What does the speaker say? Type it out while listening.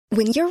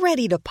When you're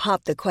ready to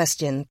pop the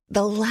question,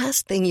 the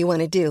last thing you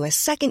want to do is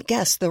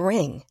second-guess the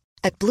ring.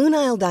 At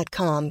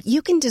BlueNile.com,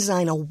 you can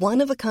design a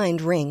one-of-a-kind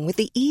ring with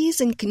the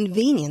ease and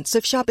convenience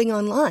of shopping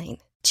online.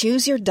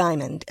 Choose your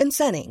diamond and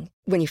setting.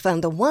 When you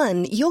find the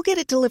one, you'll get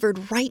it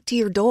delivered right to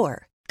your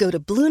door. Go to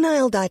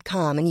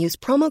BlueNile.com and use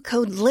promo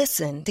code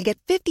LISTEN to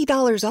get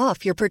 $50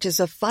 off your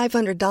purchase of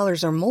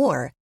 $500 or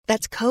more.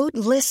 That's code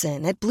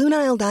LISTEN at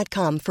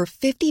BlueNile.com for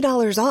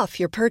 $50 off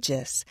your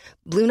purchase.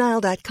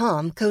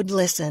 BlueNile.com, code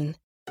LISTEN.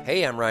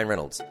 Hey, I'm Ryan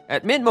Reynolds.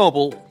 At Mint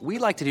Mobile, we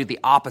like to do the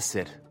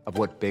opposite of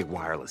what Big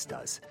Wireless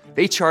does.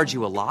 They charge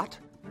you a lot,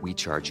 we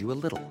charge you a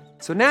little.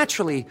 So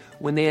naturally,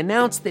 when they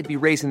announced they'd be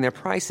raising their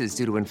prices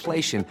due to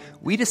inflation,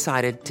 we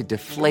decided to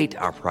deflate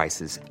our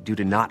prices due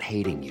to not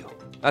hating you.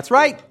 That's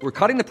right. We're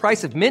cutting the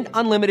price of Mint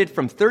Unlimited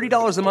from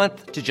 $30 a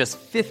month to just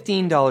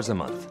 $15 a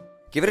month.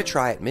 Give it a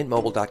try at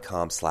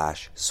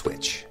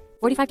mintmobile.com/switch.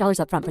 $45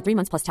 up front for 3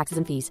 months plus taxes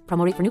and fees.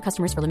 Promo rate for new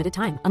customers for limited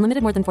time.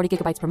 Unlimited more than 40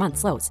 gigabytes per month.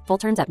 Slows full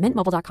terms at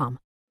mintmobile.com.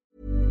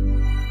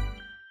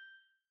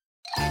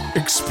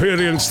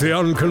 Experience the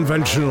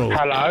unconventional.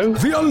 Hello?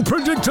 The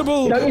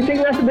unpredictable. Don't you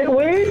think that's a bit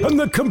weird? And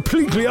the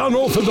completely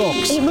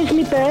unorthodox. It was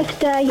my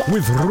birthday.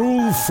 With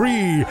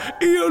rule-free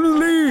Iain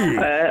Lee.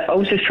 I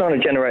was just trying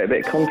to generate a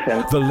bit of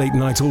content. The Late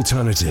Night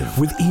Alternative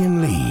with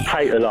Iain Lee.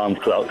 Hate alarm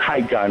clock,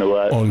 hate going to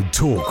work. On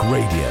Talk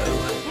Radio.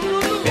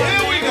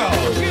 Here we go.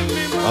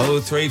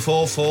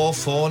 0344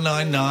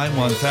 499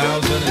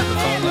 1000 is the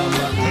phone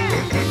number.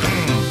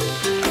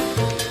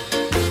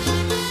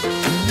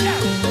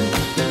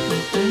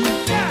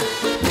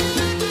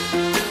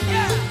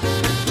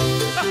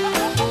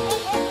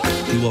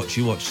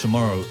 You watch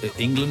tomorrow.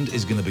 England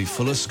is going to be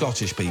full of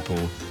Scottish people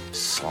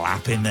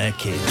slapping their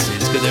kids.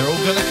 They're all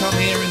going to come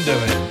here and do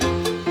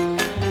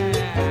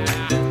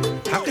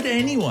it. How could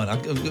anyone? I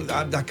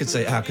could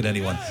say, how could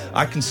anyone?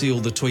 I can see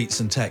all the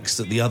tweets and texts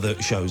that the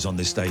other shows on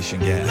this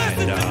station get.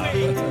 And,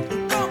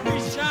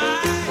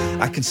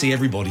 I can see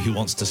everybody who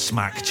wants to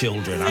smack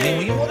children. I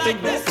mean, we want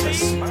to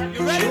smack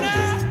children.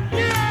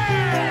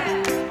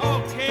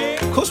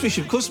 Of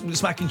course,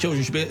 smacking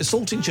children should be,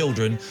 assaulting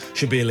children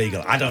should be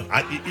illegal.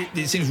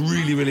 It seems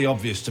really, really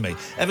obvious to me.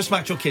 Ever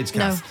smacked your kids,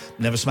 Kath?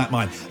 No. Never smacked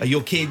mine. Are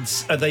your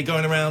kids, are they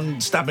going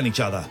around stabbing each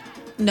other?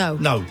 No.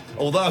 No.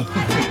 Although,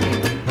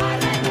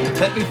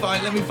 let me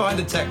find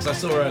a text I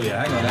saw earlier.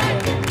 Hang on. I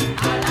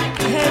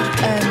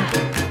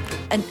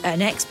heard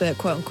an expert,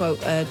 quote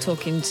unquote,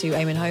 talking to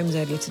Eamon Holmes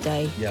earlier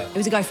today. Yeah. It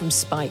was a guy from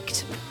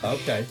Spiked.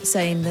 Okay.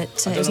 Saying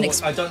that I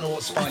don't know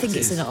what Spiked is. I think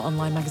it's an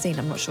online magazine.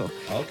 I'm not sure.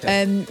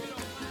 Okay.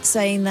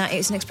 Saying that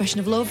it's an expression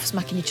of love,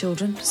 smacking your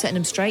children, setting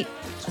them straight,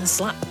 and a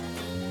slap.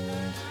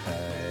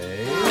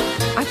 Okay.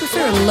 I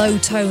prefer a low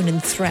tone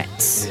and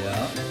threats.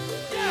 Yeah.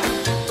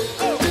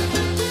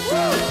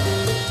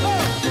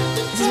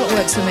 This is what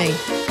works for me.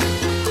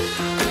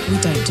 We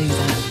don't do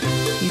that.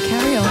 You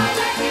carry on.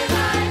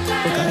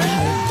 We're going home.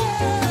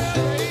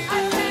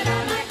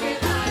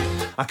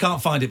 I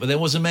can't find it, but there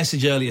was a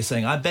message earlier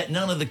saying, I bet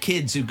none of the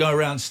kids who go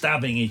around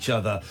stabbing each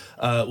other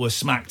were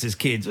smacked as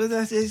kids. Well,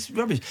 that is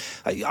rubbish.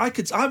 I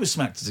was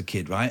smacked as a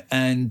kid, right?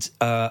 And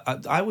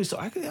I was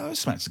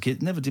smacked as a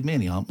kid. Never did me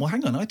any harm. Well,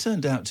 hang on. I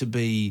turned out to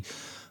be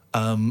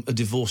a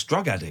divorced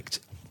drug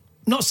addict.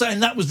 Not saying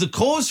that was the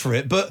cause for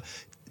it, but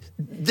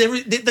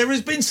there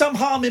has been some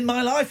harm in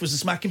my life. Was the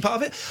smacking part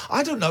of it?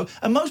 I don't know.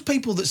 And most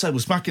people that say, well,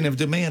 smacking never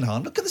did me any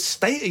harm, look at the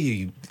state of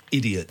you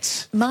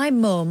idiots. My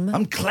mum...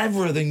 I'm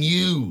cleverer than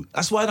you.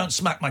 That's why I don't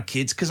smack my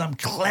kids, because I'm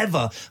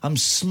clever. I'm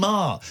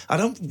smart. I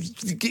don't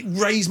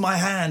raise my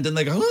hand and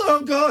they go,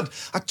 oh, God.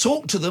 I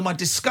talk to them, I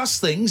discuss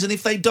things, and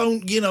if they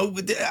don't,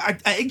 I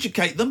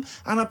educate them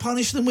and I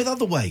punish them with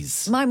other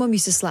ways. My mum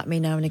used to slap me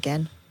now and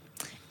again.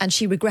 And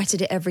she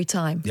regretted it every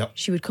time. Yep.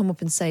 She would come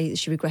up and say that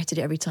she regretted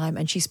it every time.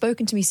 And she's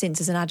spoken to me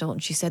since as an adult,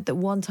 and she said that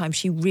one time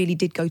she really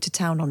did go to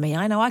town on me.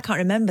 I know, I can't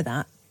remember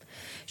that.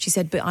 She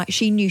said, but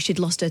she knew she'd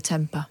lost her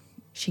temper.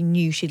 She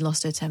knew she'd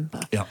lost her temper.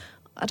 Yeah.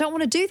 I don't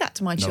want to do that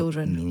to my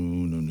children. No.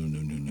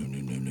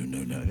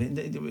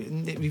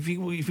 If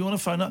you want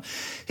to phone up,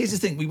 here's the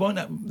thing: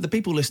 the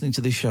people listening to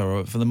this show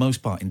are, for the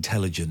most part,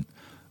 intelligent,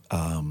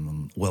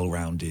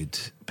 well-rounded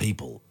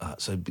people.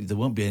 So there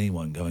won't be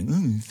anyone going,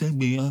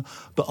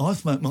 but I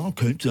smack my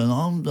kids and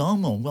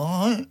I'm all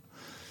right.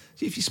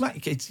 See, if you smack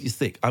your kids, you're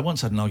thick. I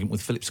once had an argument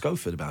with Philip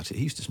Schofield about it.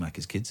 He used to smack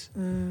his kids.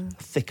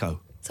 Thicko.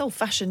 It's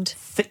old-fashioned.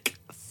 Thick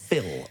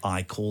Phil,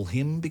 I call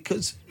him,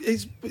 because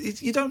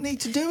you don't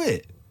need to do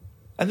it.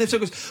 And then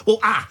someone goes, well,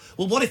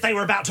 what if they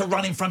were about to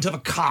run in front of a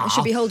car? They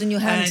should be holding your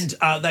hand.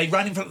 And they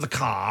ran in front of the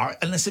car,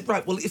 and they said,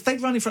 right, well, if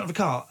they'd run in front of a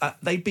car,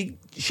 they'd be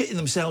shitting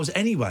themselves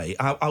anyway.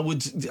 I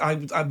would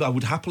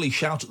happily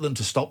shout at them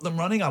to stop them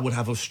running. I would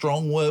have a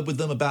strong word with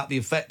them about the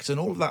effects and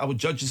all of that. I would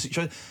judge the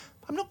situation.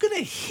 I'm not going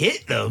to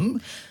hit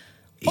them.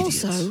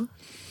 Idiots.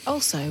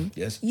 Also,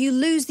 yes? You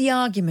lose the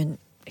argument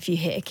if you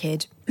hit a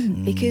kid,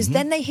 because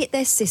then they hit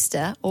their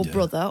sister or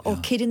brother or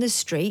kid in the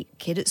street,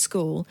 kid at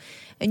school,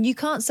 and you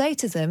can't say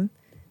to them,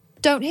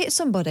 don't hit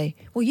somebody.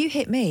 Well, you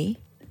hit me.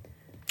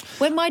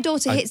 When my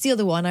daughter hits the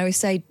other one, I always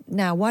say,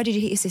 now, why did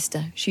you hit your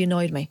sister? She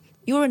annoyed me.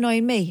 You're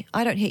annoying me.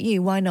 I don't hit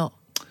you. Why not?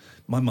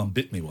 My mum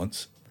bit me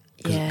once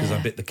because Yeah.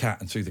 I bit the cat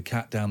and threw the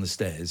cat down the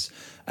stairs,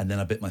 and then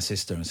I bit my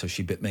sister, and so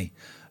she bit me.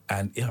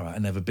 And I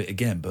never bit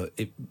again. But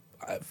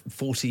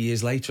 40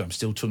 years later, I'm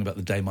still talking about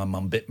the day my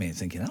mum bit me and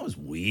thinking that was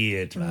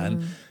weird,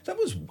 man. That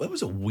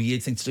was a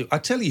weird thing to do. I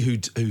tell you who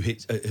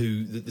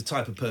the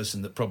type of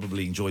person that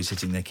probably enjoys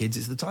hitting their kids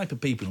is the type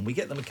of people, and we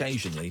get them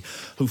occasionally,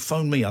 who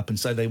phone me up and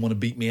say they want to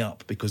beat me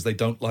up because they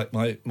don't like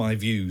my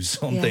views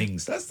on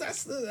things.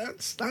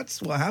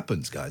 That's what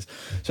happens, guys.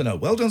 So no,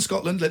 well done,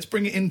 Scotland. Let's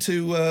bring it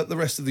into the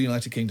rest of the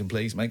United Kingdom,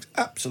 please. Makes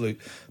absolute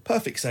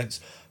perfect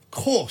sense. Of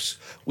course,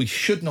 we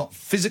should not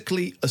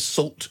physically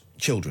assault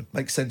children.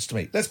 Makes sense to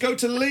me. Let's go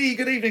to Lee.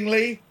 Good evening,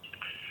 Lee.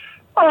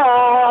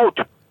 Oh,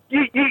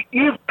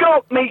 you've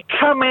got me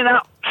coming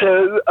up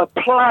to a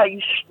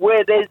place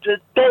where there's a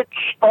dead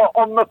spot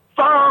on the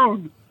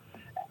phone.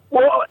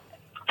 What?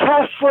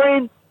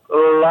 Catherine,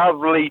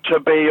 lovely to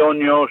be on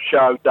your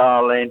show,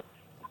 darling.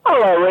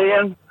 Hello,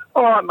 Ian.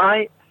 All right,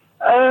 mate.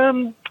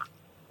 I'm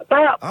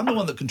the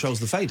one that controls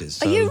the faders.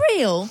 So. Are you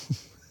real?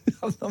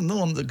 I'm the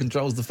one that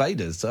controls the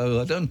faders,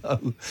 so I don't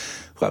know.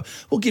 Well,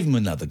 we'll give him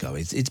another go.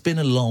 It's been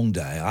a long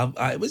day.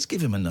 Let's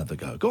give him another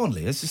go. Go on,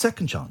 Lee. It's a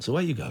second chance.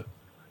 Away you go.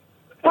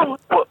 What?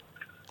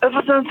 Have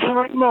I done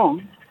something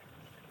wrong?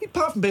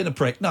 Apart from being a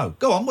prick, no.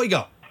 Go on. What you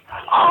got?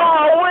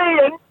 Oh,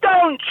 Ian,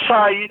 don't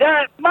say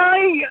that,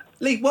 mate.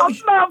 Lee, I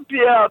love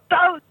you.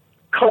 Don't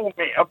call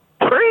me a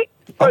prick.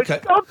 Okay.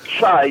 For God's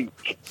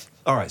sake.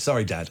 All right.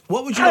 Sorry, Dad.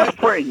 What would you like?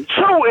 Catherine,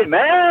 sort him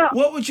out.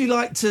 What would you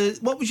like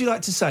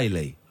to say,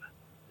 Lee?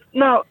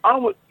 No,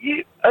 at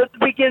the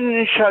beginning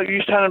of the show, you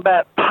were saying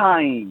about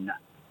pain.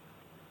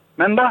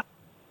 Remember?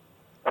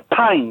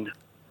 Pain.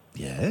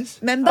 Yes.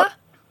 Remember?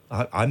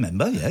 I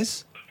remember,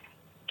 yes.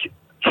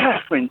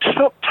 Catherine,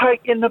 stop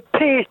taking the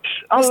piss.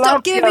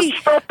 Stop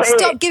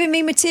Stop giving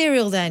me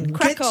material then.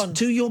 Crack Get on.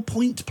 to your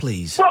point,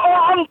 please. Well,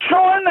 I'm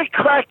trying to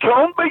crack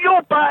on, but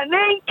you're butting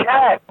in,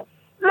 Kath.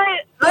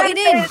 Butting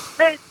in?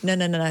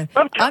 No.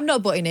 I'm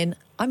not butting in.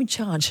 I'm in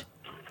charge.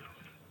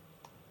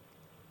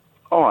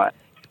 All right.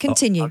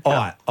 Continue. All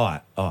right.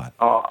 I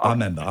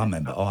remember.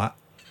 All right.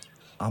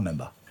 I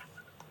remember.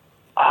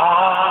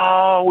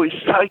 Oh, it's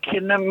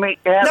taking the mick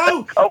out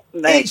No, the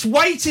cockney. it's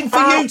waiting for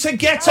you to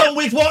get on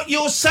with what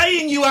you're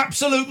saying, you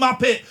absolute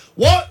muppet.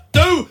 What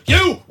do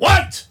you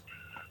want?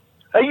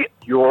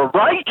 You're a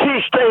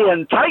racist,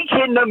 Ian,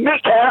 taking the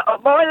mick out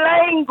of my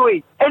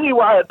language.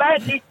 Anyway,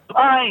 about this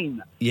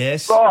pain.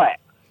 Yes. Right.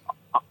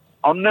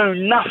 I knew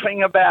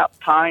nothing about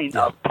pain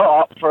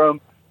apart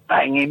from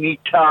banging me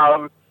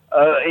toe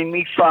in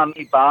me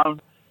funny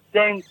bone.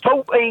 Then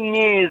 14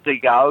 years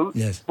ago,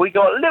 yes. we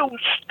got a little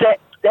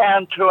step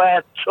down to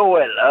our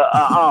toilet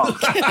at home.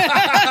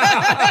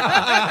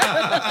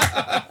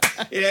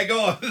 Yeah, go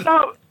on.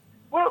 No,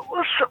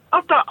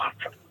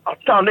 I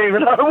don't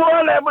even know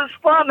why that was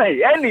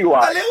funny. Anyway.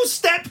 A little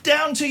step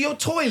down to your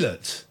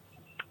toilet.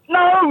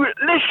 No,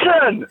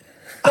 listen.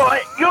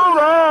 Like, you're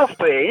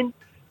laughing.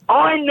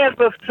 I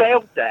never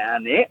fell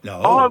down it.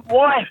 No. My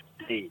wife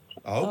did.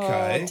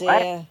 Okay. Oh,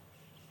 dear.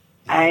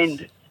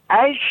 And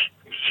as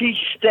she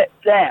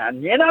stepped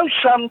down, you know,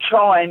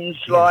 sometimes,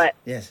 like,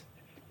 Yes.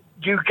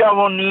 you go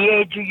on the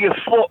edge of your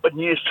foot and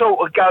you sort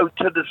of go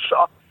to the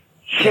side.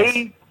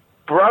 She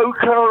broke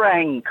her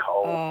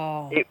ankle.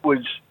 Oh. It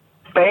was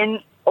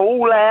bent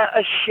all out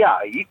of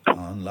shape.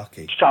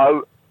 Unlucky.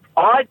 So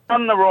I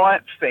done the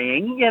right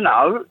thing, you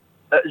know,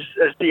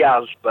 as the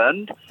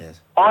husband.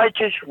 Yes. I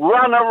just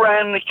run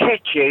around the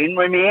kitchen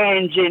with my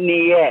hands in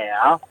the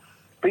air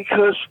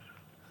because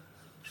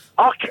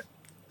I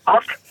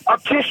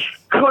just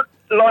could,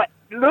 like,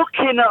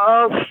 looking at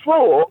her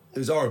foot. It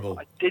was horrible.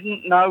 I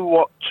didn't know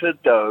what to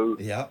do.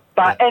 Yeah.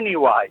 But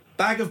anyway.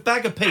 Bag of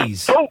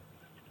peas.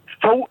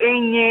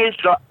 14 years...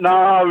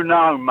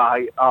 No,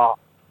 mate. Oh.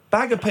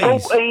 Bag of peas.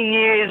 14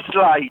 years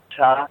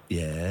later...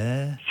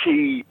 Yeah.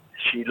 She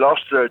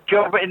lost her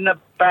job in the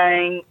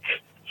bank.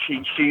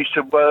 She used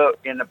to work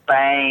in the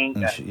bank.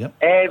 Yep.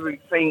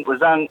 Everything was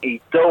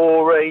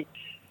hunky-dory.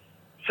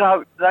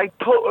 So they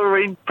put her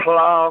in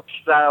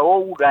plaster,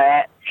 all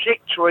that.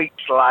 6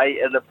 weeks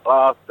later, the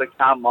plaster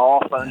come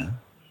off, and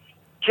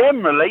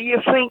generally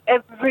you think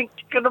everything's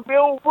going to be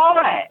all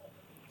right.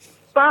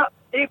 But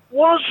it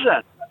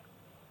wasn't.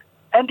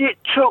 And it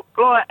took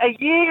like a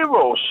year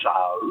or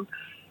so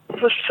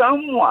for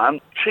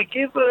someone to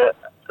give her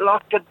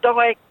like a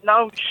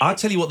diagnosis. I'll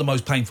tell you what the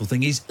most painful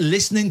thing is,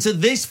 listening to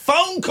this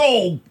phone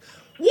call.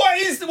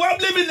 I'm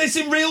living this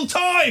in real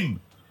time.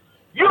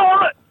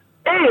 You're...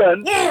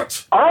 Ian,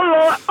 what?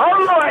 I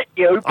like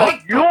you,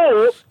 but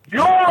you're an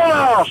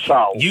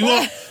arsehole.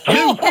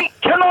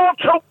 Can I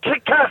talk to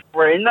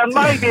Catherine and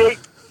maybe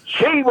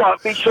she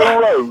won't be so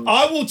rude?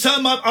 I'm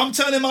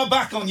turning my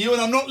back on you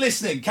and I'm not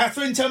listening.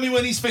 Catherine, tell me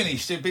when he's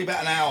finished. It'll be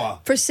about an hour.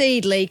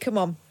 Proceed, Lee. Come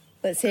on.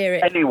 Let's hear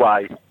it.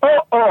 Anyway,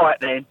 all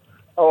right then,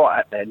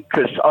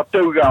 because I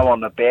do go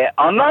on a bit.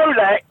 I know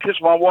that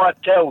because my wife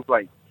tells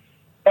me.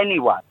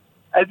 Anyway,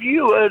 have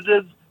you heard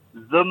of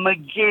the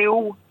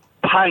McGill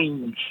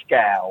pain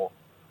scale?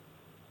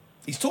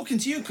 He's talking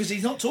to you because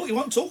he's not talking. He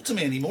won't talk to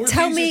me anymore. He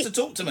Tell refuses me to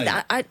talk to me.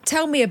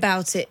 Tell me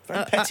about it.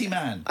 Very petty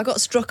man. I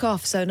got struck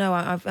off, so no.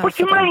 I've What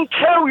do you mean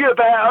tell you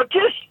about? I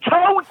just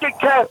told you,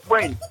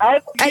 Catherine.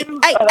 Have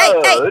you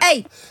heard?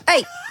 Hey!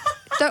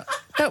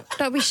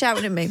 Don't be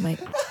shouting at me,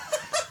 mate.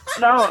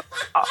 No.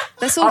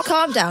 Let's all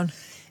calm down.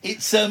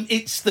 It's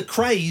the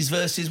craze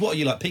versus what are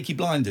you like, Peaky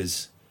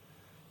Blinders?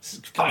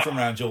 Come from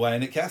round your way,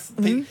 innit, Kath?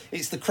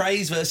 It's the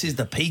craze versus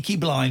the Peaky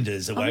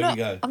Blinders. Away we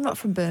go. I'm not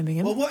from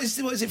Birmingham. Well, what is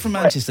it from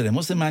Manchester then?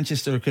 What's the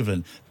Manchester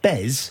equivalent?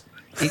 Bez.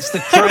 It's the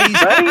craze.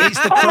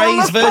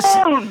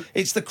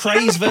 It's the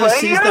craze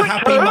versus the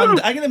Happy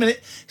Monday. Hang on a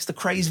minute. It's the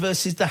craze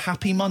versus the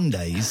Happy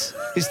Mondays.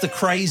 It's the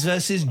craze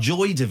versus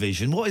Joy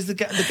Division. What is the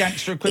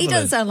gangster equivalent? He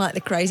doesn't sound like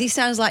the craze. He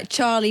sounds like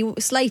Charlie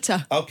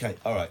Slater. Okay,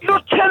 all right. You're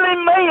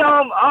telling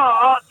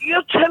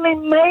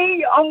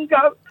me I'm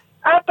go.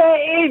 How about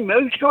him?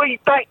 Who's got his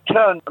back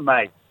turned to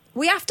me?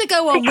 We have to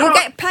go on. We'll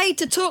get paid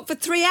to talk for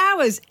 3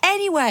 hours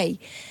anyway.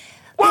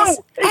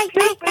 Well, if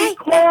you be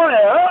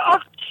quiet,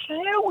 I'll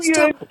tell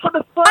you for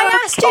the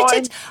first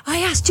time. I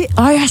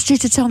asked you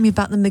to tell me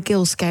about the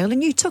McGill scale,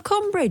 and you took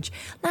umbrage.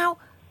 Now,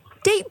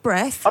 deep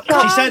breath.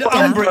 She said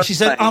umbrage. She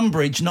said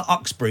Umbridge, not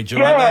Uxbridge.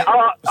 All right, mate?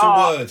 It's a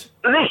word.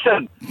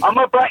 Listen, I'm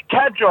a black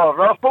cab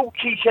driver. I thought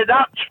she said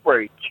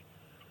Uxbridge.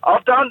 I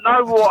don't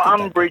know what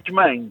Umbridge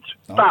means,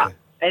 but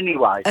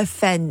anyway.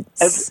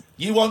 Offence.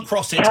 You want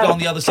crossing to go on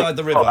the other side of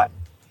the river.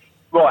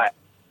 Right.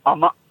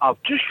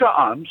 I've just got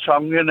home, so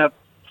I'm gonna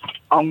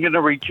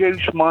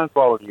reduce my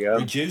volume.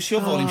 Reduce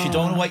your volume. You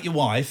don't want to wake your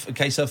wife in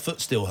case her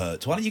foot still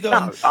hurts. Why don't you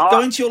go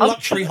into your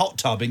luxury hot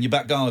tub in your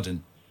back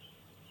garden?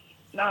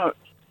 No,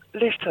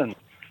 listen,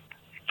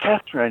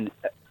 Catherine.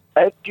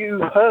 Have you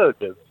heard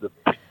of the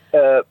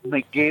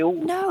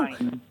McGill? No.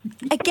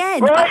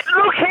 Again. Right,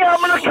 look here,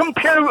 I'm on a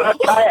computer,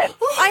 Cat.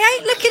 I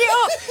ain't looking it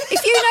up.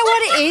 If you know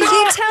what it is,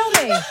 you tell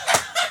me.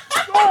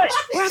 Right.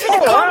 We're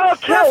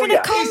having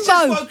a combo. He's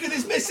just woken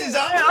his missus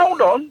up.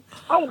 Hold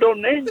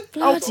on then.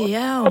 Bloody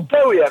hell. I'll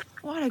tell you.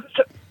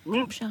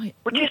 What shite.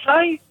 What'd you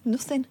say?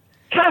 Nothing.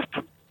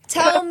 Catherine.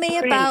 Tell me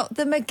about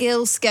the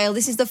McGill scale.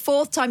 This is the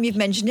 4th time you've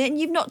mentioned it, and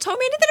you've not told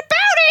me anything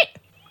about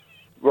it.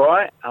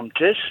 Right, I'm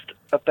just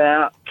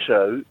about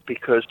to,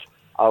 because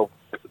I've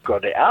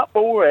got it up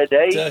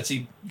already.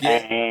 Dirty. Yeah.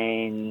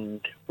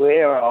 And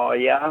where are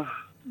you?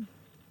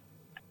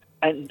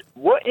 And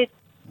what it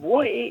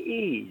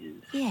is.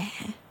 Yeah.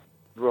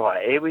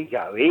 Right, here we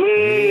go.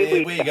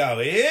 Here we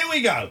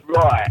go.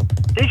 Right,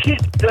 this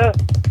is the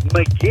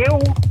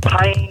McGill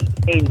Pain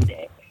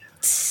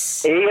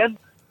Index. Ian,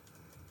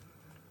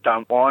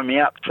 don't wind me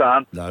up,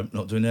 son. No,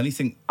 not doing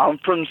anything. I'm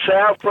from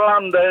South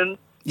London.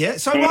 Yeah,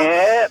 so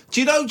Yeah.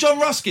 Do you know John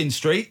Ruskin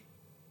Street?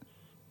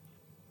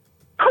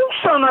 Of course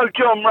I know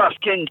John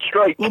Ruskin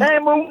Street.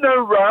 Camel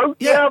New Road,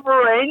 the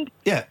other end.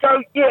 Yeah.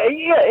 So,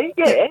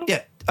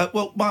 yeah.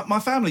 Well, my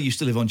family used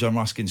to live on John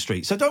Ruskin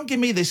Street, so don't give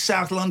me this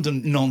South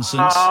London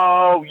nonsense.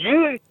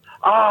 You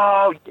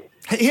know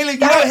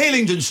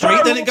Hillingdon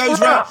Street, then it goes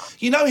round.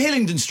 You know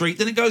Hillingdon Street,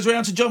 then it goes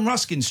round to John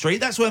Ruskin Street.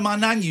 That's where my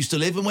nan used to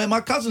live and where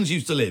my cousins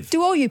used to live.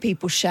 Do all you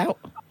people shout?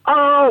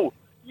 Oh,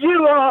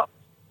 you're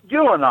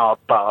an odd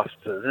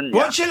bastard, isn't you?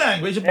 What's your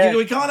language?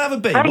 We can't have a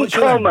beat. Very What's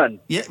your common.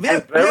 Yeah,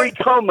 very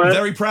common.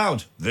 Very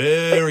proud.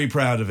 Very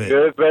proud of it.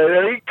 You're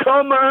very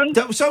common.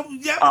 So,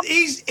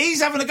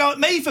 he's having a go at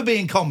me for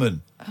being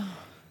common.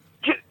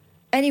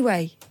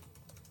 Anyway,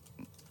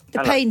 the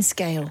pain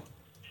scale.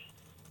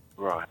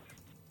 Right.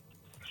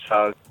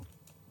 So,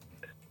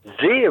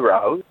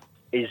 0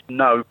 is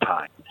no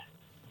pain.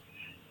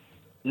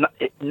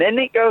 Then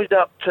it goes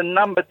up to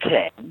number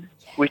 10,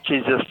 which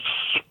is a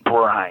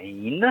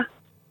sprain.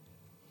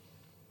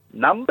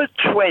 Number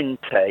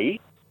 20,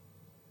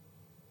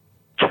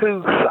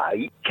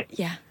 toothache.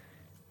 Yeah.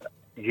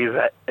 You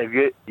had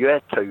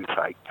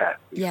toothache, Kath?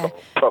 Yeah.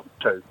 Proper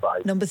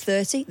toothache. Number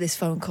 30, this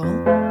phone call. Is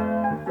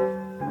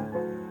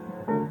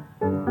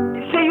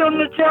he on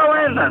the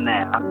Joanna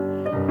now?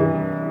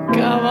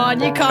 Come on,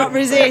 you can't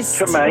resist.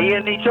 To me,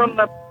 and he's on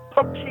the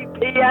Popsy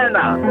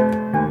piano.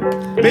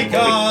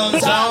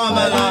 Because I'm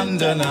a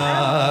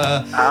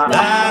Londoner,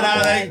 that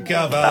I think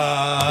of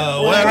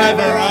her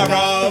wherever I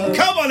roam.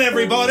 Come on,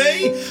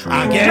 everybody!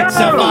 I get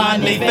a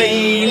funny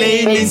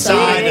feeling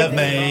inside of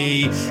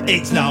me.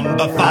 It's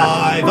number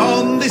 5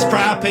 on this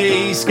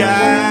crappy scale.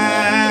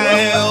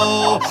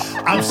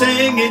 I'm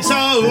singing so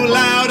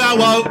loud I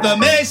woke the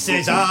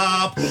missus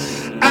up,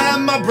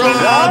 and my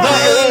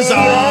brothers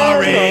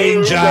are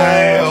in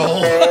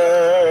jail.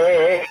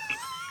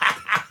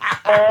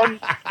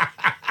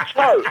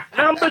 So,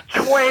 number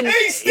 20.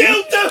 He's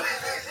still doing.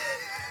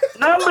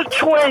 Number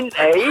 20,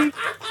 it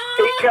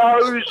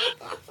goes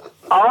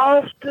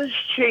after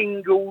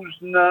shingles,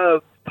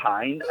 nerve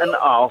pain, and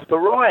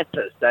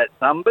arthritis. That's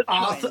number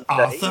 20.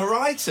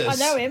 Arthritis? I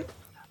know him.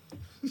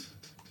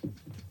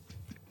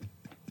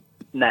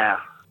 Now.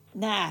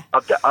 Nah.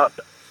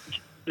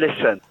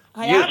 Listen,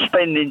 you're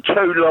spending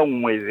too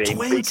long with him.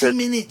 20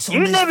 minutes on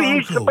you this never phone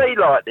used call. to be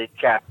like this,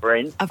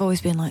 Catherine. I've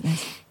always been like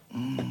this.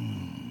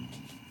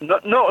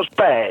 Not as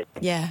bad.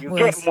 Yeah, You're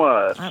worse. getting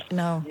worse.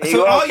 No.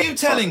 So are you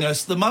telling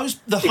us the It's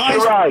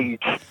highest... your age.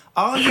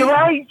 Are It's you, your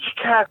age,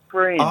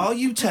 Catherine. are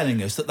you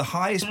telling us that the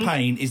highest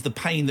pain is the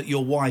pain that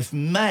your wife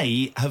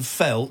may have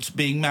felt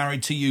being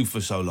married to you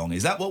for so long?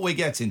 Is that what we're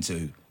getting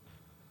to?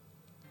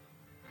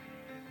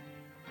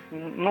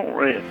 Not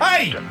really.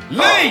 Hey,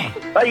 Lee!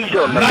 He's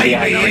on the Maybe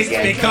piano it's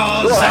again.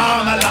 because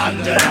I'm a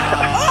Londoner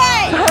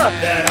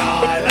that I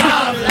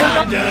love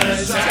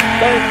London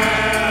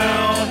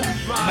town.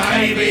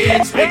 Maybe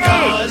it's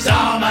because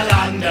I'm a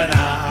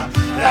Londoner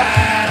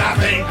that I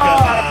think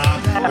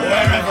about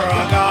wherever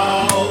I go.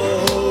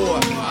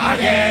 I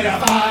get a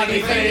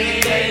funny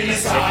feeling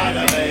inside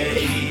of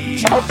me,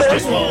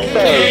 just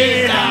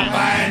walking up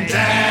and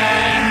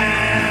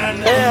down.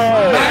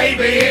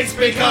 Maybe it's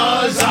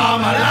because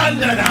I'm a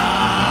Londoner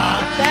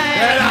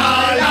that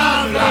I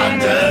love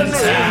London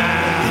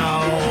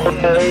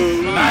town.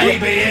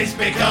 Maybe it's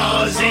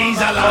because he's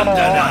a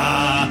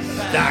Londoner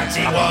that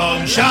he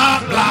won't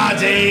shut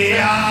bloody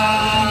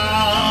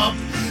up.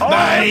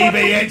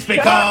 Maybe it's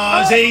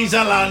because he's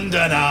a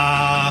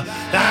Londoner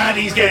that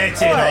he's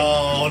getting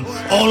on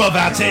all of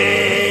our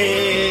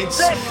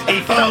tits. He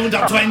phoned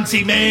up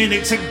 20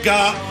 minutes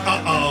ago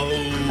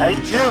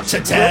to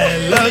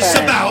tell us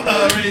about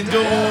her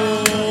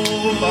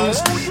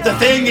indoors. The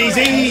thing is,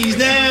 he's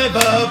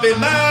never been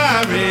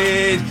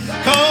married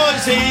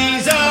 'cause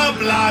he's a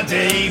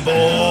bloody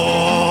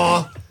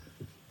bore.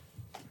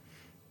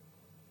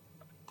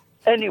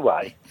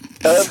 Anyway,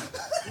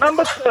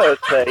 number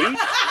 30. Number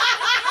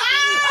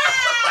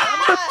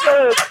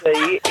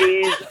 30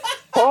 is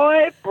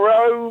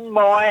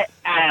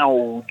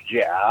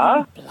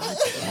fibromyalgia.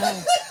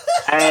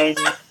 And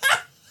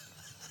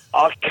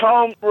I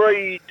can't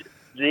read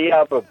the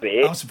other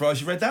bit. I'm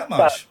surprised you read that But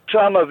much.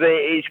 some of it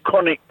is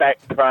chronic back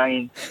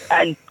pain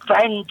and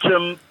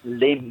phantom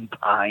limb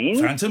pain.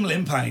 Phantom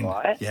limb pain.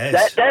 Right?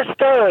 Yes. That's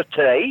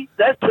 30.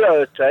 That's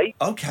 30.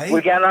 Okay.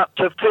 We're going up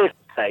to 50.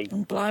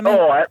 Blimey.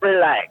 All right,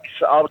 relax.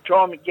 I'll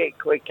try and get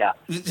quicker.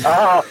 This is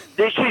going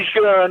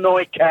to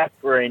annoy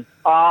Catherine.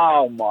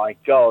 Oh, my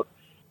God.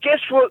 Guess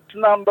what's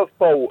number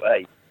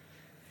 40?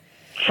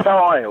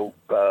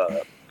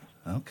 Childbirth.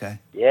 Okay.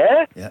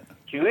 Yeah? Yeah.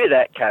 Do you hear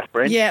that,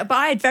 Catherine? Yeah, but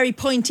I had very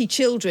pointy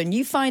children.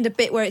 You find a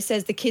bit where it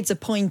says the kids are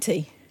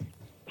pointy.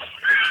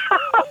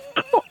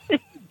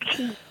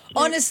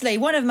 Honestly,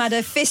 one of them had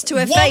a fist to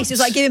her What? face. It was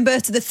like giving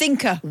birth to the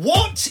thinker.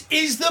 What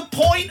is the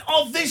point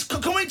of this?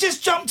 Can we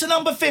just jump to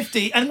number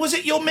 50? And was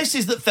it your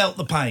missus that felt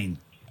the pain?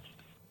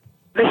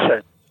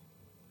 Listen,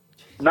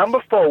 number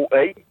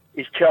 40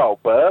 is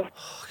childbirth,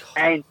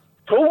 and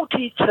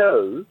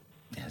 42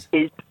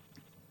 is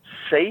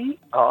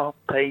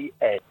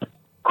CRPS,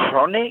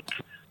 chronic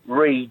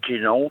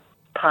regional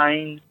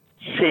pain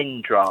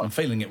syndrome. I'm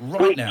feeling it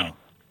right now.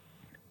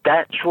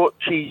 That's what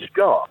she's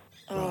got.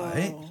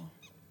 Right.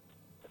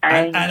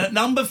 And at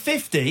number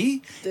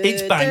 50,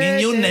 it's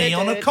banging your knee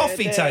on a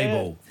coffee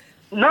table.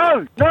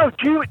 No. Do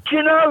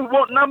you know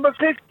what number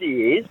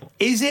 50 is?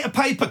 Is it a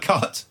paper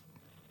cut?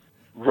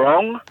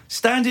 Wrong.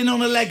 Standing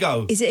on a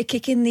Lego? Is it a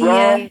kick in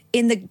Wrong.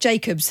 the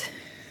Jacobs?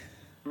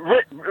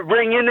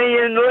 Ringing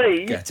Iain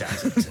Lee. Get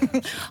out of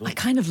it. I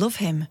kind of love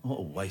him. What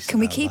a waste Can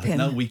of we our keep life. him?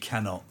 No, we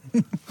cannot.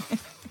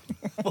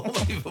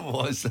 What even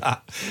was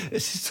that?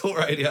 This is Talk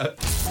Radio.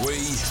 We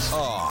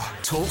are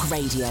Talk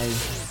Radio.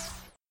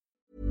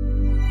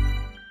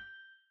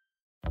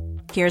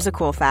 Here's a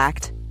cool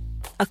fact.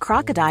 A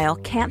crocodile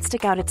can't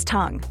stick out its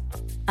tongue.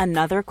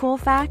 Another cool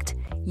fact,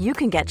 you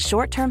can get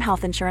short-term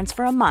health insurance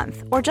for a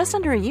month or just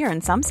under a year in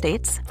some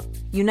states.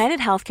 United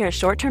Healthcare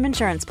short-term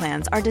insurance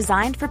plans are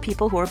designed for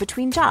people who are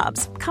between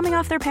jobs, coming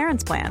off their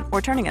parents' plan, or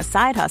turning a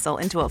side hustle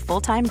into a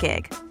full-time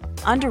gig.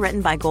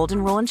 Underwritten by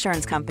Golden Rule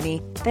Insurance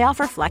Company, they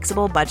offer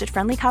flexible,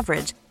 budget-friendly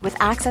coverage with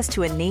access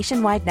to a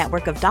nationwide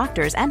network of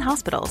doctors and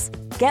hospitals.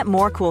 Get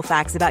more cool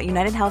facts about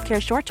United Healthcare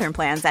short-term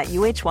plans at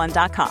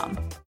uh1.com.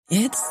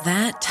 It's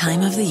that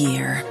time of the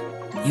year.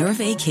 Your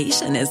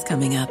vacation is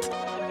coming up.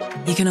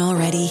 You can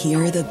already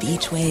hear the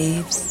beach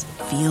waves,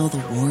 feel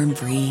the warm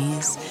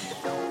breeze,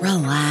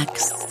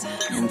 relax,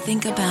 and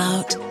think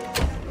about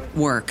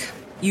work.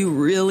 You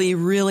really,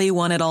 really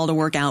want it all to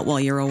work out while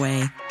you're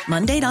away.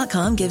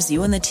 Monday.com gives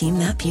you and the team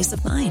that peace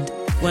of mind.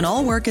 When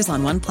all work is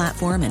on one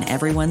platform and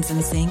everyone's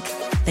in sync,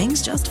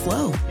 things just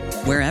flow.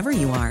 Wherever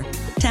you are,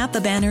 tap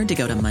the banner to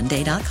go to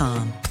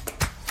Monday.com.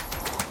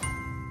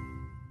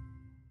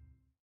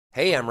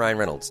 Hey, I'm Ryan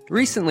Reynolds.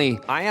 Recently,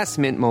 I asked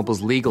Mint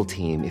Mobile's legal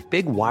team if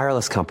big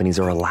wireless companies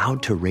are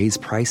allowed to raise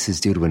prices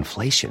due to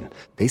inflation.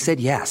 They said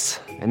yes.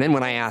 And then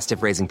when I asked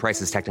if raising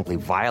prices technically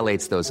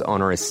violates those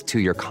onerous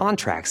two-year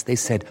contracts, they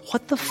said,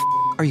 "What the f***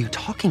 are you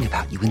talking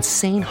about, you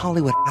insane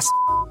Hollywood ass?"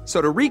 So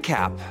to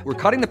recap, we're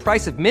cutting the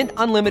price of Mint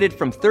Unlimited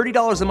from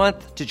 $30 a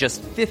month to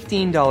just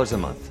 $15 a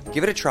month.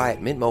 Give it a try at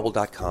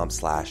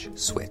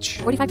mintmobile.com/switch.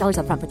 $45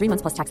 up front for 3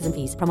 months plus taxes and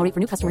fees. Promo rate for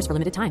new customers for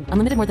limited time.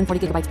 Unlimited more than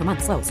 40 gigabytes per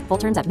month. Slows full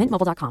terms at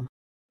mintmobile.com.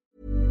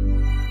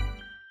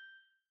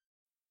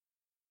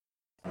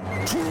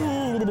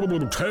 to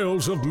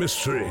Tales of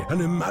mystery and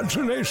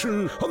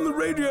imagination on the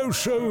radio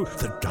show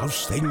that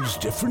does things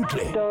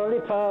differently.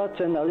 Dolly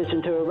Parton, I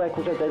listen to a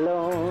record all day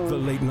long. The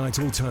Late Night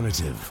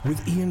Alternative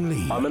with Iain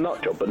Lee. I'm a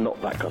nut job, but not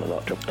that kind of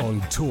nut job.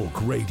 On Talk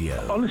Radio.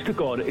 Honest to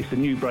God, it's the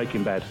new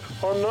Breaking Bad.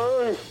 Oh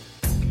no!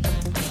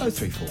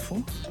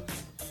 0344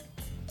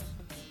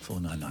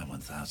 499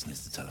 1000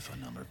 is the telephone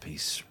number.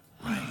 Peace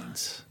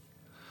reigns.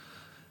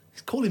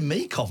 He's calling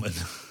me common.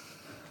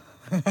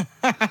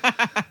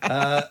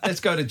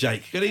 Let's go to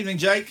Jake. Good evening,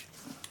 Jake.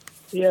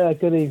 Yeah,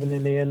 good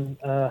evening, Ian.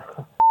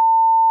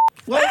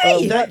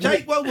 Hey!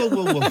 Jake, whoa.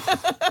 Oh,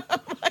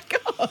 my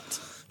God.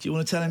 Do you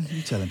want to tell him?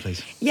 You tell him,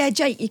 please. Yeah,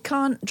 Jake, you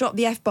can't drop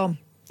the F-bomb.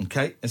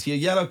 Okay, that's your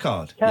yellow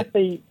card.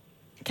 Kathy?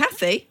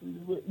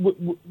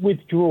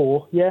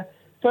 Withdraw, yeah?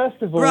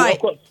 First of all, right.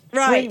 I've got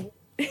right.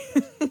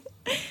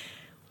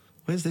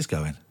 Where's this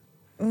going?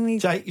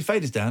 Jake, your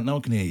fade is down. No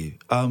one can hear you.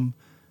 Going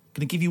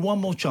to give you one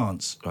more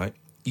chance, right?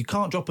 You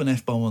can't drop an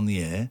F-bomb on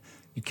the air.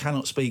 You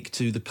cannot speak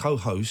to the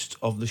co-host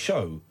of the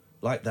show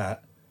like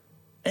that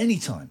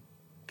anytime,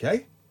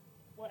 okay?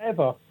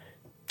 Whatever.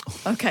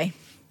 Okay.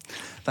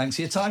 Thanks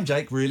for your time,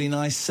 Jake. Really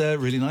nice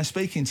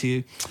speaking to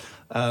you.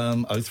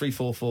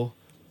 0344.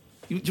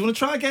 Do you want to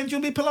try again? Do you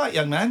want to be polite,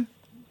 young man?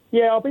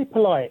 Yeah, I'll be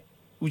polite.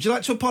 Would you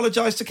like to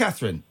apologise to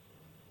Catherine?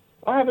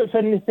 I haven't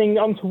said anything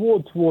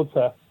untoward towards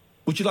her.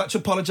 Would you like to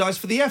apologise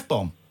for the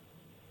F-bomb?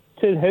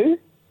 To who?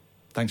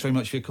 Thanks very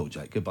much for your call,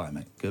 Jake. Goodbye,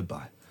 mate.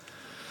 Goodbye.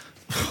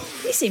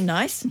 You seem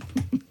nice.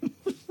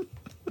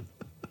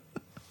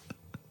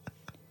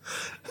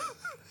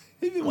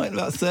 You've been waiting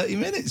about 30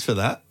 minutes for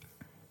that.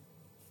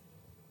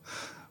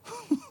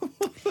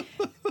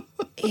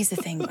 Here's the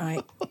thing,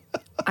 right?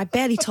 I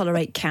barely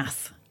tolerate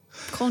Kath.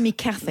 Calling me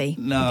Kathy.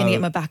 No. You're going to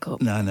get my back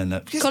up. No.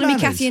 Just calling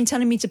manners. me Kathy and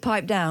telling me to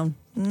pipe down.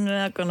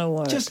 Not going to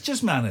work.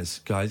 Just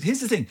manners, guys. Here's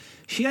the thing.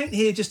 She ain't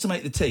here just to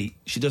make the tea.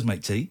 She does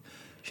make tea.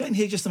 She ain't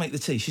here just to make the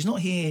tea. She's not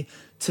here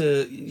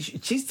to...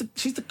 She's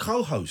the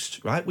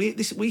co-host, right?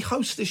 We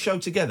host this show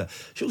together.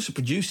 She also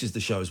produces the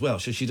show as well,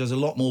 so she does a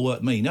lot more work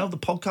than me. You know the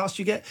podcast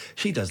you get?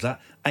 She does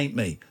that. Ain't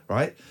me,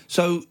 right?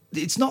 So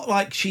it's not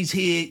like she's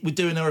here, we're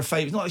doing her a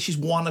favour. It's not like she's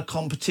won a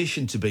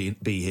competition to be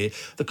here.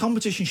 The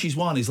competition she's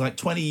won is like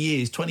 20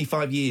 years,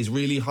 25 years,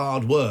 really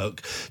hard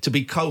work to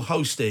be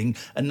co-hosting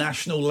a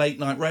national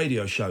late-night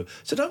radio show.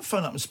 So don't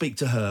phone up and speak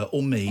to her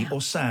or me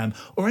or Sam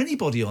or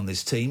anybody on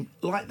this team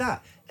like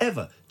that.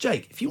 Ever.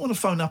 Jake, if you want to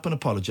phone up and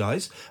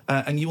apologise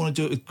and you want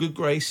to do it with good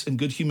grace and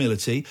good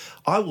humility,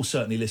 I will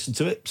certainly listen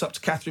to it. It's up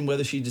to Catherine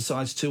whether she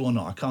decides to or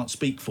not. I can't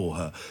speak for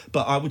her.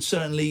 But I would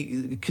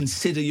certainly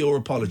consider your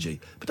apology.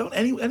 But don't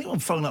anyone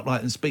phone up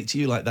and speak to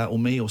you like that or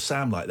me or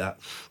Sam like that.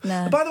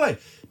 No. And by the way,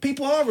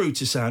 people are rude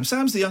to Sam.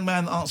 Sam's the young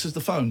man that answers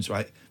the phones,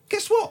 right?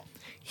 Guess what?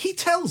 He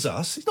tells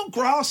us, he's not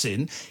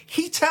grassing,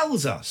 he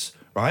tells us,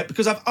 right?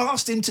 Because I've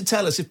asked him to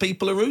tell us if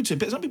people are rude to him.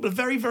 But some people are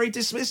very, very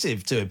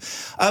dismissive to him.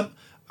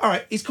 All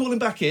right, he's calling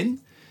back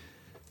in.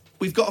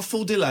 We've got a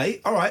full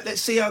delay. All right, let's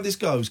see how this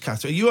goes,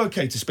 Catherine. Are you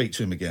okay to speak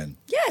to him again?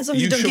 Yeah, as long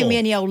as you don't give me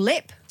any old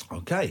lip.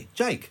 Okay.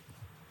 Jake?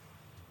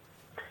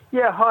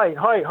 Yeah, hi,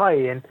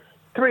 Ian.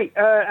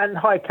 And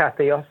hi,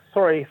 Kathy. I'm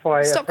sorry if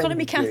I... Stop calling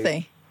me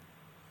Kathy.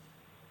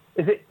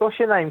 What's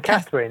your name?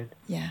 Catherine?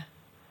 Yeah.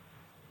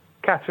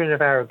 Catherine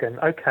of Aragon.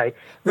 Okay.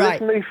 Right.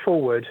 Let's move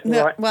forward.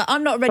 No, right. Well,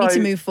 I'm not ready to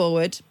move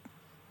forward.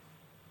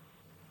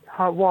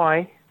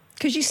 Why?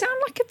 Because you sound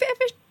like a bit of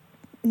a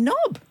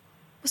knob.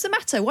 What's the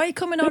matter? Why are you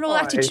coming on all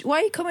attitude? Why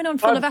are you coming on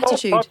full of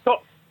attitude?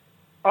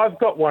 I've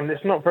got one.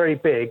 It's not very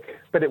big,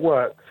 but it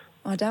works.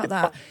 I doubt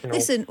that.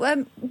 Listen,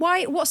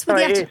 why? What's with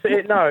the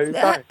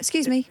attitude?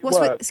 Excuse me.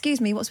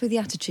 What's with the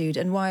attitude?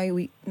 And why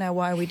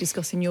are we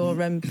discussing your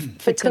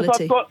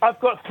fertility? Because I've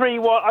got three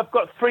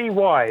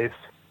whys.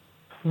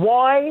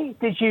 Why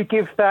did you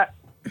give that?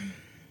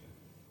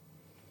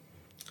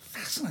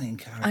 Fascinating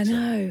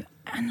character.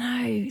 I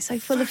know. So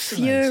full of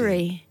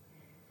fury.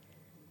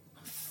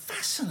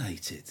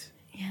 Fascinated.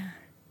 Yeah.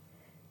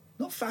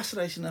 Not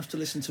fascinated enough to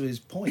listen to his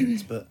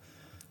points, but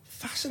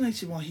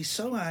fascinated why he's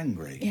so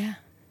angry. Yeah.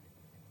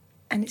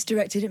 And it's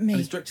directed at me. And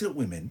it's directed at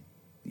women.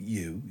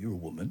 You're a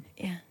woman.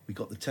 Yeah. We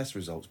got the test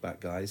results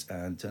back, guys,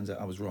 and turns out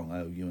I was wrong.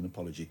 I owe you an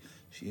apology.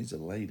 She is a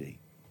lady.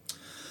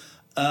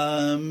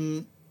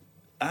 Anger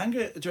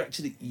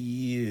directed at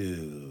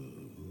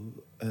you.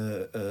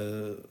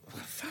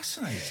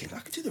 Fascinated. I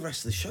could do the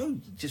rest of the show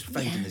just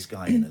fading this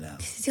guy in and out.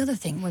 This is the other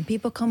thing. When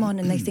people come on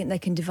and they think they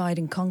can divide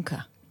and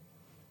conquer.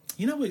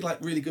 You know, we're like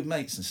really good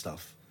mates and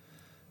stuff.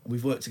 And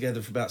we've worked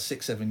together for about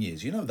 6-7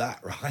 years. You know that,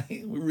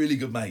 right? We're really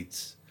good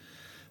mates.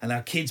 And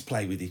our kids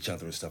play with each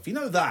other and stuff. You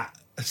know that.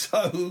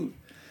 So,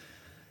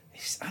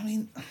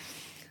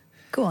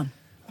 Go on.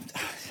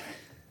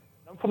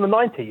 I'm from the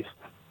 90s.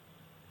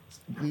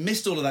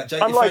 Missed all of that,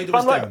 Jake. Your fader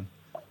was down.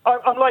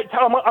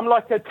 I'm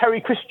like a Terry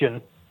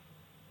Christian.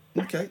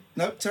 Okay.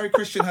 No, Terry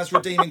Christian has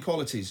redeeming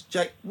qualities.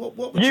 Jake, what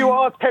would you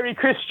are Terry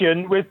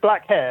Christian with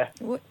black hair.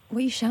 What are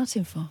you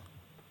shouting for?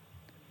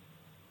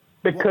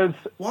 Because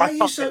why are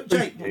you so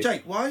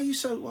Jake? Why are you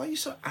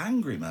so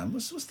angry, man?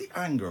 What's the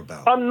anger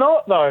about? I'm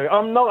not though.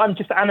 I'm not. I'm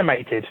just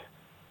animated.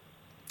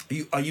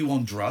 Are you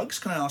on drugs?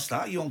 Can I ask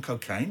that? Are you on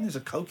cocaine? There's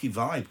a cokey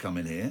vibe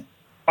coming here.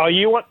 Are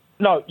you on...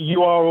 No,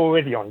 you are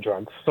already on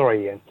drugs.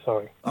 Sorry, Ian.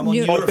 Sorry. I'm on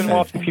Nurofen. I was going to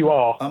ask if you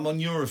are. I'm on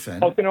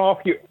Nurofen. I was going to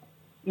ask you...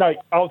 No,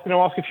 I was going to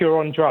ask if you're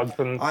on drugs.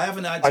 And I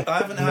haven't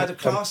had a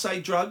Class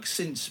A drug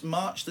since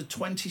March the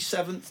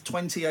 27th,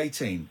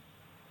 2018.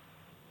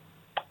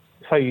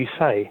 So you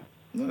say?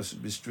 No,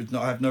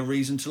 I have no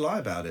reason to lie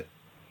about it.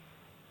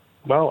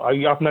 Well, I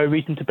have no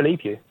reason to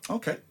believe you.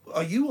 Okay.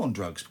 Are you on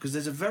drugs? Because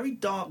there's a very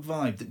dark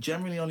vibe that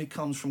generally only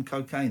comes from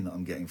cocaine that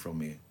I'm getting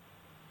from you.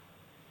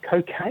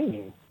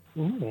 Cocaine?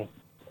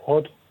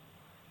 Odd.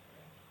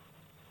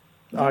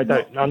 I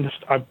don't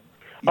understand.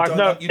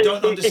 You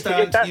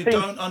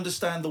don't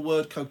understand the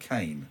word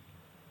cocaine.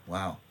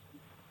 Wow.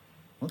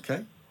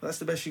 Okay, that's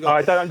the best you got.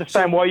 I don't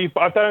understand why you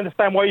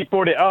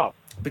brought it up.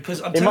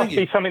 Because I'm it telling must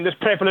be something that's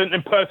prevalent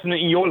and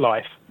pertinent in your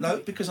life. No,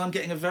 because I'm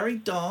getting a very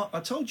dark. I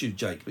told you,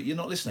 Jake, but you're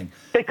not listening.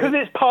 Because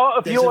it's part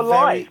of your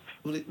life.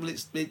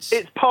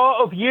 It's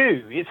part of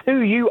you. It's who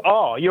you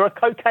are. You're a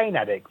cocaine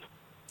addict.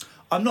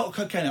 I'm not a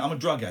cocaine addict. I'm a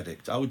drug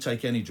addict. I would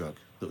take any drug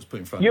that was put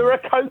in front of me. You're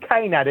a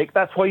cocaine addict.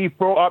 That's why you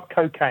brought up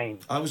cocaine.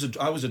 I was a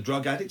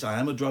drug addict. I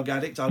am a drug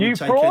addict. I would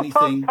take anything. You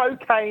brought up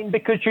cocaine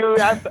because you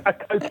have a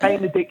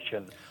cocaine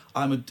addiction.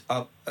 I don't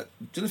know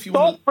if you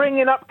Stop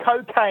bringing up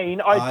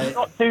cocaine. I do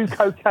not do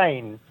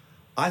cocaine.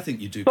 I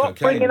think you do Stop cocaine.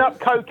 Stop bringing up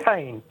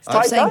cocaine.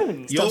 Stop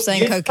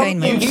saying cocaine,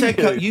 mate.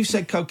 You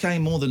said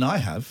cocaine more than I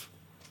have.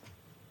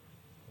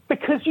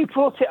 Because you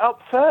brought it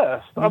up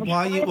first.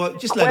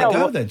 Just let it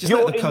go then. Just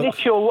your let the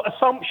initial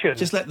assumption.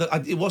 Just let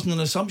it wasn't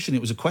an assumption.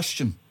 It was a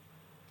question.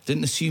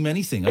 Didn't assume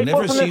anything. I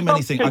never assume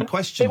anything. I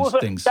question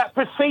things. That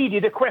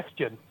preceded a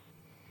question.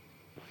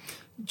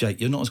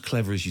 Jake, you're not as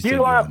clever as you think.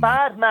 You are a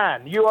bad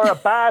man. You are a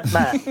bad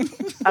man.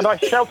 And I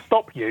shall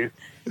stop you.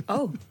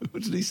 Oh.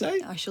 What did he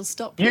say? I shall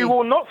stop you. You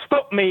will not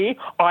stop me.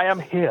 I am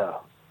here.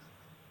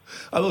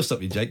 I will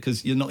stop you, Jake,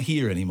 because you're not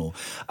here anymore.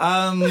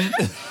 What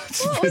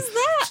was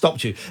that?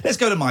 Stopped you. Let's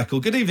go to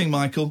Michael. Good evening,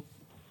 Michael.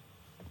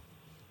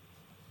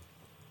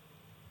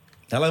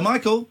 Hello,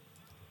 Michael.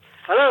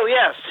 Hello,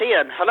 yes,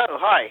 Ian. Hello,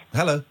 hi.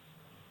 Hello.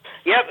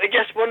 Yep,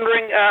 just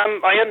wondering,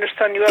 I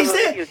understand you have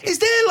Is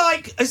there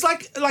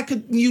like a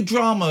new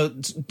drama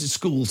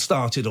school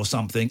started or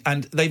something,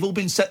 and they've all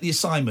been set the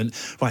assignment,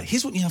 right,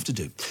 here's what you have to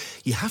do.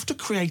 You have to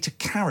create a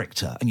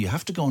character, and you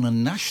have to go on a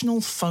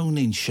national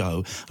phone-in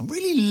show and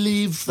really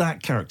live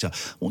that character.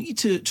 I want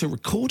you to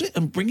record it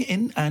and bring it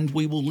in, and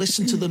we will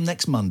listen to them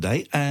next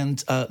Monday, and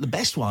the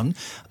best one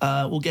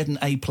will get an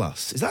A+.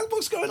 Is that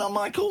what's going on,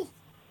 Michael?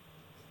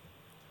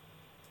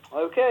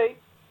 Okay.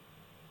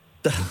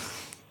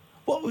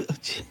 What?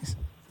 Jeez.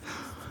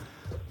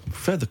 I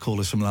prefer the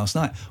callers from last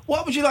night.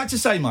 What would you like to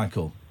say,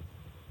 Michael?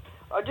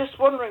 I'm just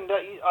wondering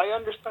that I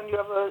understand you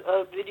have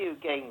a video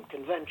game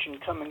convention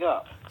coming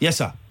up. Yes,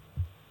 sir.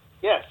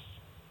 Yes,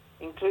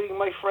 including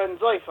my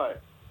friend's iPhone.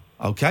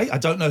 Okay, I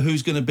don't know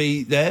who's going to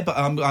be there, but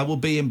I will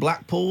be in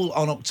Blackpool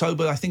on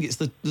October. I think it's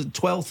the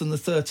 12th and the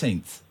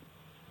 13th.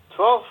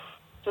 12th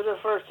to the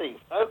 13th.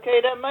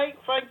 Okay then, mate.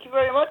 Thank you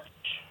very much.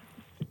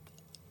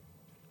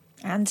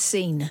 And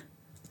scene.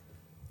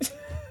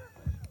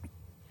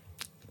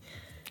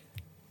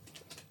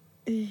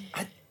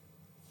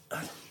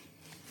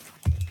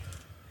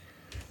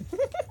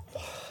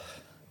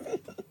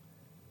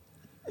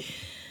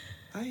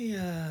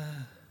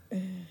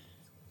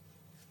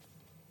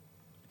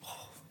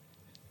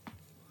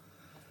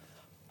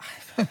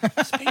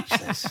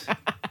 Speechless.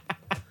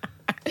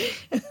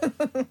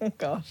 Oh,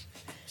 gosh.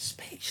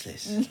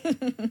 Speechless.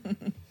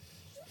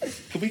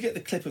 Can we get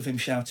the clip of him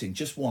shouting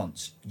just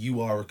once,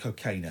 "You are a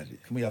cocaine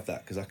addict"? Can we have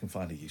that? Because I can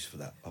find a use for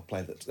that. I'll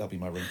play that. That'll be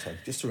my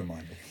ringtone, just to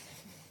remind me.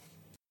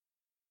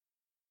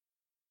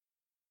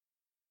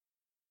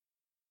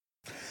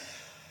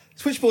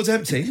 Switchboard's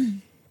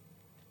empty.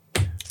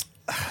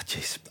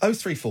 Jeez.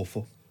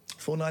 0344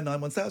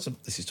 499 1000.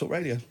 This is Talk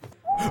Radio.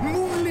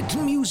 Moonlit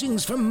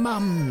musings from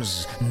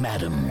mums,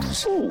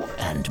 madams,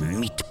 and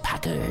meat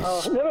packers.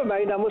 Oh, never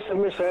mind, I must have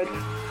misheard.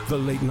 The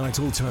Late Night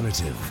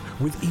Alternative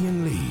with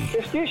Iain Lee.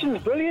 The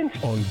station's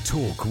brilliant. On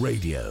Talk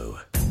Radio.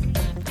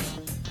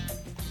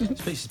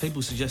 Species,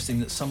 people suggesting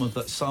that some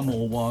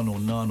or one or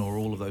none or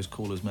all of those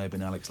callers may have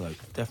been Alex Lowe.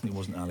 Definitely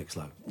wasn't Alex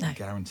Lowe. No. I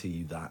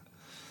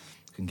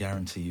can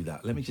guarantee you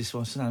that. Let me just,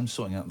 whilst I'm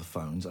sorting out the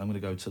phones, I'm going to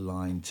go to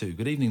line 2.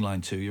 Good evening,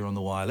 line 2. You're on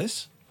the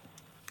wireless.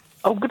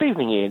 Oh, good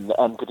evening, Ian,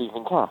 and good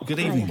evening, Kath. Good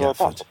evening,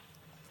 Gafford.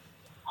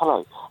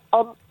 Hello.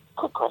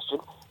 Quick question.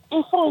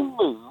 If I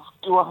move,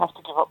 do I have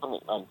to give up the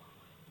nickname?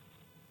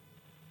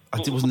 I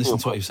wasn't listening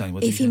to what you were saying.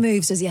 If he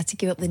moves, does he have to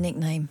give up the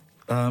nickname?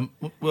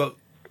 Well,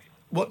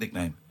 what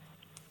nickname?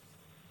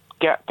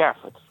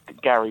 Gafford.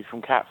 Gary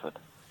from Catford.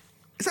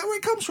 Is that where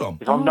it comes from?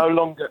 If I'm no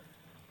longer...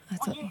 I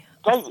thought you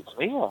gave it to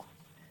me, yeah.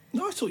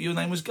 No, I thought your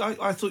name was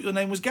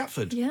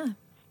Gatford. Yeah.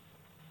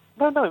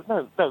 No. Not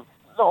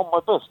on my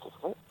birth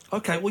certificate.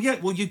 Okay, well, yeah.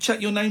 Well, you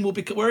check your name will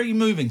be... Where are you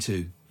moving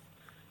to?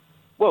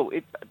 Well,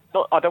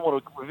 I don't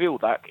want to reveal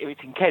that. If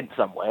it's in Kent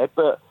somewhere,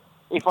 but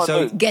if I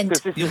move... Ghent.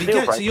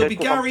 You'll be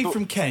Gary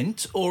from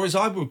Kent, or as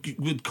I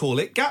would call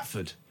it,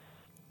 Gatford.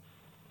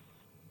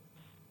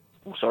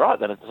 It's all right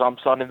then. I'm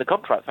signing the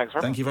contract. Thanks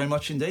very much. Thank you very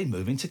much indeed.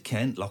 Moving to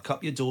Kent, lock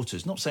up your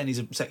daughters. Not saying he's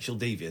a sexual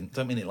deviant.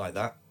 Don't mean it like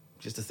that.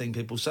 Just a thing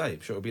people say.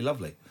 I'm sure it'll be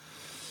lovely.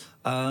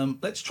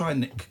 Let's try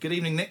Nick. Good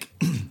evening, Nick.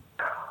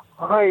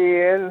 Hi,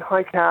 Ian.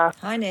 Hi, Kath.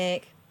 Hi,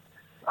 Nick.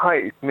 Hi,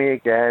 it's me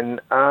again.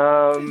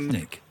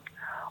 Nick.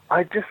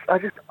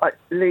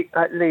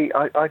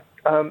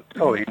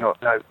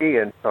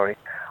 Ian, sorry.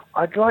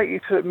 I'd like you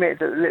to admit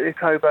that Little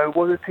Kobo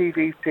was a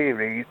TV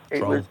series.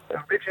 It was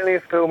originally a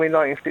film in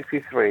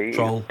 1963.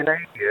 Troll. It was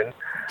Canadian.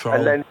 Troll.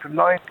 And then from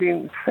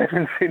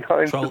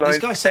 1979 Troll. to This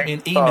guy sent me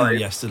an email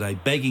yesterday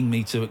begging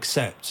me to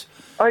accept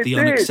the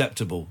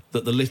unacceptable,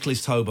 that The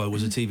Littlest Hobo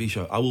was a TV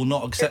show. I will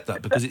not accept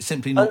that because it's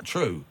simply not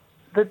true.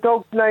 The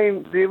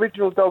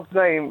original dog's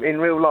name in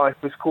real life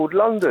was called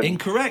London.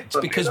 Incorrect,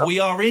 because we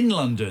are in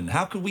London.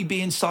 How could we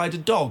be inside a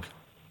dog?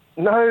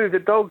 No, the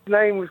dog's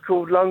name was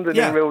called London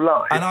in real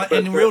life. And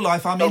in real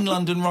life, I'm in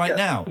London right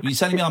now. You're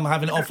telling me I'm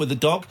having it off with a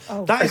dog?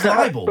 That is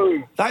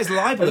libel. That is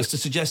libelous to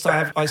suggest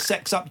I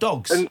sex up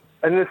dogs. And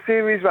the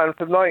series ran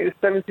from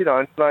 1979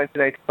 to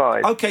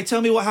 1985. OK,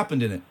 tell me what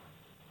happened in it.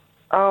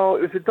 Oh,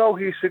 it was a dog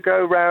who used to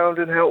go round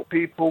and help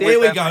people. Here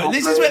we go.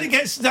 This is when it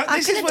gets... How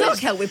can a dog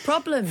help with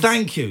problems?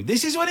 Thank you.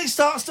 This is when it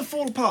starts to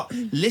fall apart.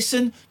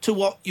 Listen to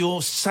what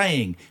you're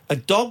saying. A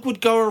dog would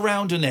go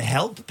around and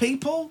help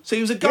people? So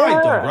he was a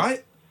guide dog,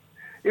 right?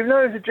 Even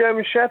though he was a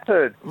German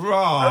Shepherd.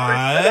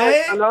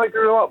 Right. And I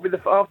grew up with...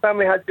 Our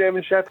family had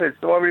German Shepherds,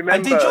 so I remember...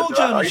 And did your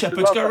German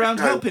Shepherds go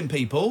around helping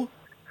people?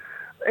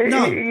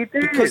 No, he did.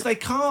 Because they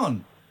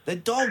can't. They're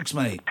dogs,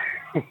 mate.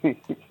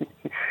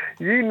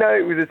 You know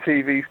it was a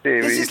TV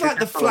series. This is like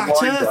the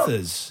Flat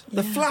Earthers.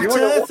 The Flat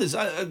Earthers.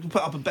 I can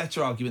put up a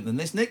better argument than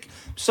this, Nick.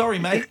 Sorry,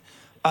 mate,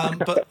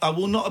 but I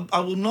will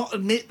not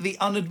admit the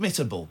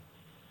unadmittable.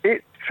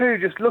 It's true.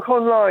 Just look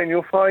online,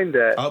 you'll find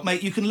it.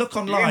 Mate, you can look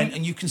online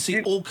and you can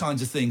see all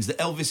kinds of things. That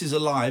Elvis is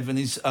alive and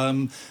is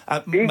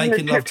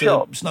making love to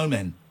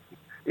snowmen.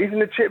 Even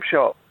the chip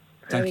shop.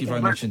 Thank you very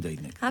much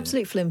indeed, Nick.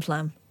 Absolute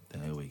flim-flam.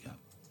 There we go.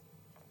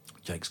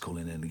 Jake's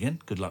calling in again.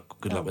 Good luck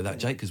with that,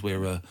 Jake, because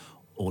we're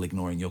all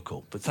ignoring your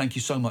call. But thank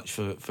you so much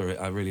for it.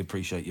 I really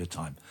appreciate your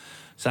time.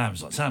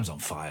 Sam's on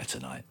fire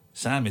tonight.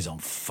 Sam is on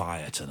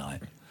fire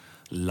tonight.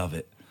 Love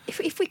it.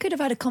 If we could have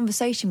had a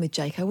conversation with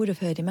Jake, I would have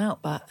heard him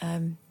out, but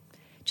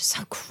just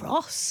so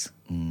cross.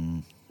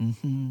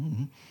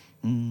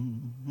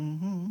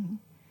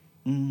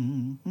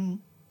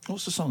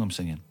 What's the song I'm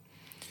singing?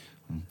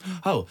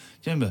 Oh,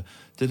 do you remember?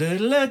 You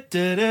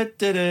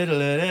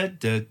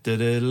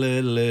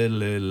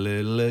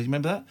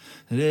remember that?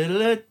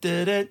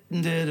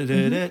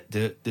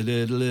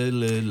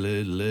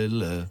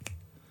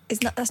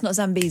 That's not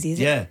Zambezi, is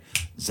it? Yeah.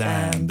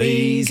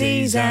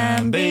 Zambezi,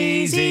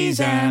 Zambezi,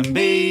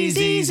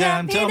 Zambezi,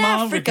 Zam, Tom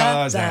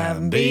Africa,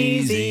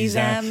 Zambezi,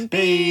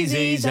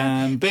 Zambezi,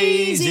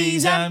 Zambezi,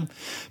 Zam,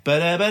 The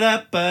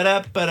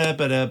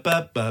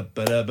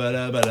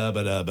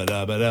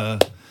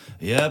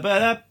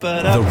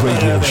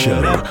radio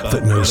show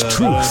that knows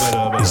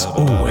truth is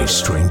always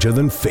stranger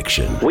than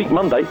fiction. Week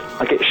Monday,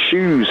 I get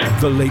shoes.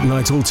 The Late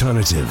Night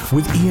Alternative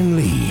with Iain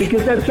Lee.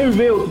 Because they're too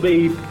real to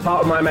be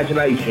part of my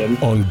imagination.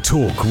 On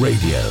Talk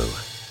Radio.